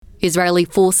Israeli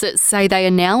forces say they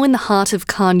are now in the heart of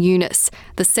Khan Yunis,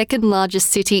 the second largest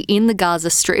city in the Gaza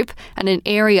Strip and an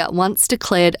area once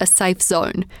declared a safe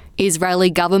zone. Israeli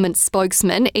government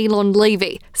spokesman Elon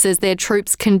Levy says their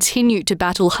troops continue to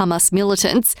battle Hamas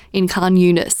militants in Khan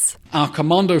Yunis. Our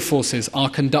commando forces are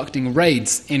conducting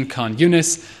raids in Khan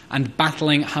Yunis and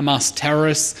battling Hamas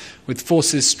terrorists, with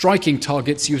forces striking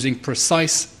targets using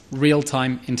precise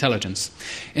real-time intelligence.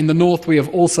 In the north, we have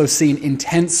also seen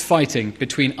intense fighting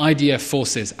between IDF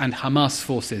forces and Hamas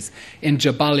forces in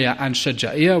Jabalia and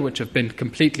Shaja'iyah, which have been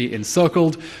completely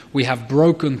encircled. We have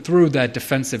broken through their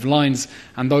defensive lines,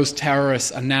 and those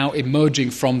terrorists are now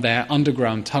emerging from their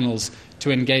underground tunnels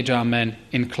to engage our men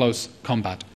in close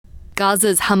combat.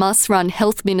 Gaza's Hamas-run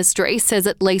health ministry says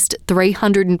at least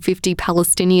 350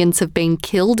 Palestinians have been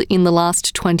killed in the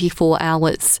last 24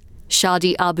 hours.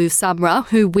 Shadi Abu Samra,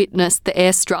 who witnessed the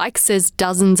airstrike, says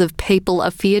dozens of people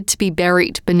are feared to be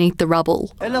buried beneath the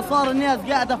rubble.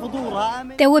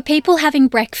 There were people having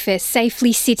breakfast,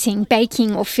 safely sitting,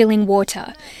 baking or filling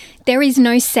water. There is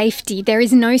no safety, there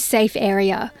is no safe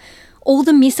area. All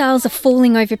the missiles are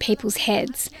falling over people's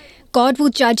heads. God will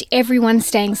judge everyone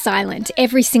staying silent,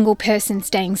 every single person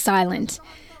staying silent.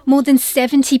 More than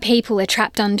 70 people are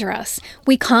trapped under us.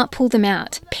 We can't pull them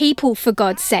out. People, for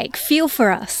God's sake, feel for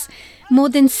us. More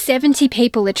than 70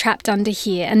 people are trapped under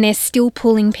here and they're still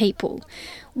pulling people.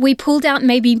 We pulled out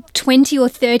maybe 20 or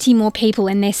 30 more people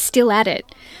and they're still at it.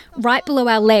 Right below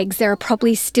our legs, there are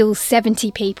probably still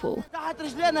 70 people.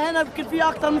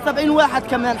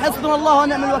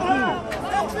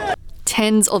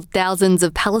 Tens of thousands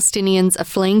of Palestinians are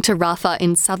fleeing to Rafah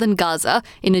in southern Gaza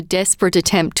in a desperate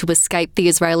attempt to escape the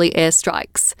Israeli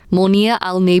airstrikes. Mounir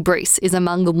al-Nibris is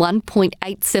among the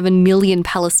 1.87 million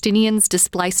Palestinians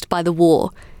displaced by the war.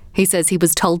 He says he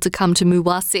was told to come to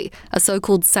Muwasi, a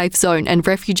so-called safe zone and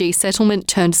refugee settlement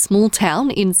turned small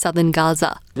town in southern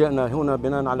Gaza.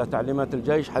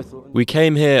 We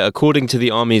came here according to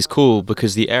the army's call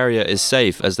because the area is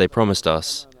safe as they promised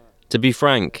us. To be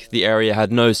frank, the area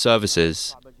had no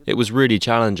services. It was really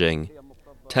challenging.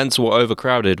 Tents were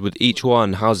overcrowded, with each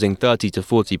one housing 30 to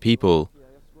 40 people.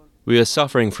 We are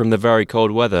suffering from the very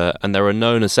cold weather and there are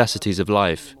no necessities of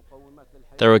life.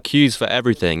 There are queues for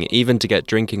everything, even to get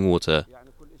drinking water.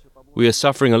 We are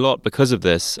suffering a lot because of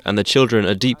this, and the children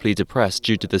are deeply depressed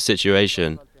due to the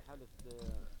situation.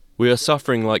 We are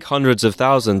suffering like hundreds of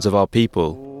thousands of our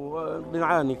people.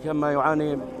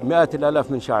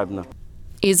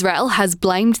 Israel has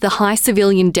blamed the high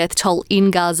civilian death toll in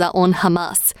Gaza on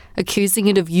Hamas, accusing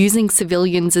it of using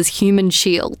civilians as human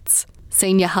shields.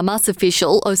 Senior Hamas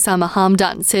official Osama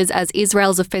Hamdan says as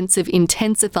Israel's offensive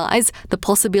intensifies, the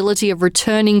possibility of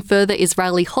returning further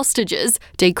Israeli hostages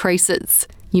decreases.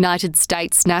 United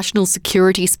States National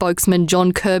Security spokesman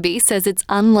John Kirby says it's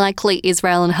unlikely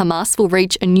Israel and Hamas will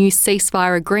reach a new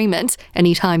ceasefire agreement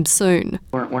anytime soon.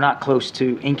 We're not close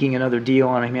to inking another deal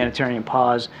on a humanitarian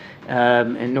pause,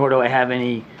 and nor do I have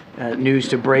any news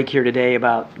to break here today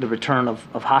about the return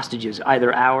of hostages,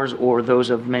 either ours or those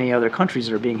of many other countries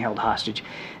that are being held hostage.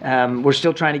 We're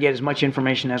still trying to get as much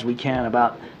information as we can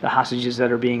about the hostages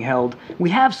that are being held. We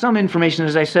have some information,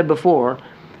 as I said before,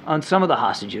 on some of the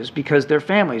hostages because their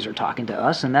families are talking to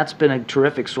us, and that's been a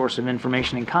terrific source of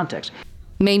information and context.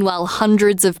 Meanwhile,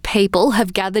 hundreds of people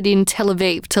have gathered in Tel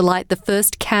Aviv to light the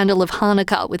first candle of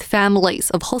Hanukkah with families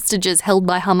of hostages held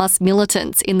by Hamas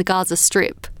militants in the Gaza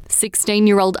Strip.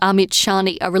 16-year-old Amit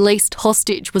Shani, a released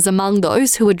hostage, was among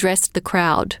those who addressed the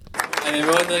crowd.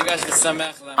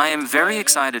 I am very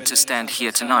excited to stand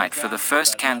here tonight for the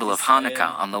first candle of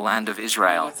Hanukkah on the land of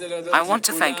Israel. I want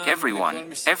to thank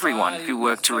everyone who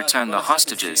worked to return the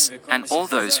hostages, and all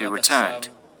those who returned.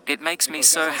 It makes me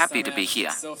so happy to be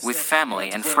here, with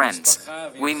family and friends.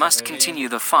 We must continue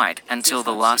the fight until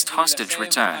the last hostage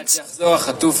returns.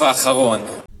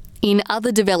 In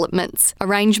other developments,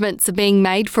 arrangements are being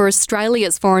made for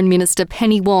Australia's Foreign Minister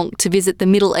Penny Wong to visit the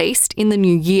Middle East in the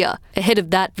new year. Ahead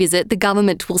of that visit, the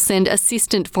government will send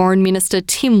Assistant Foreign Minister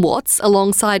Tim Watts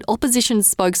alongside opposition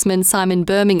spokesman Simon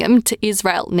Birmingham to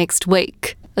Israel next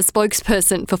week. A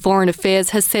spokesperson for Foreign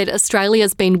Affairs has said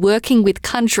Australia's been working with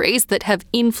countries that have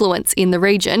influence in the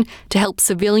region to help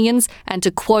civilians and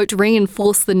to, quote,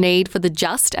 reinforce the need for the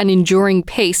just and enduring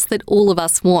peace that all of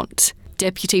us want.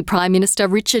 Deputy Prime Minister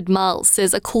Richard Marles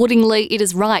says accordingly it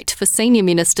is right for senior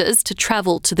ministers to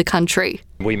travel to the country.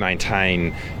 We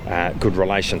maintain good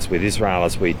relations with Israel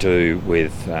as we do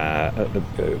with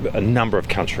a number of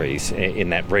countries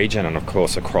in that region and of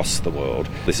course across the world.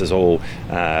 This is all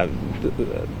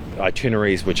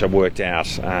itineraries which are worked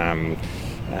out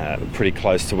pretty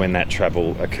close to when that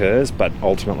travel occurs, but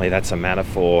ultimately that's a matter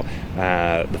for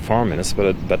the Foreign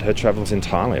Minister, but her travel is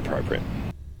entirely appropriate.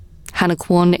 Hannah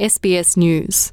Kwon, SBS News.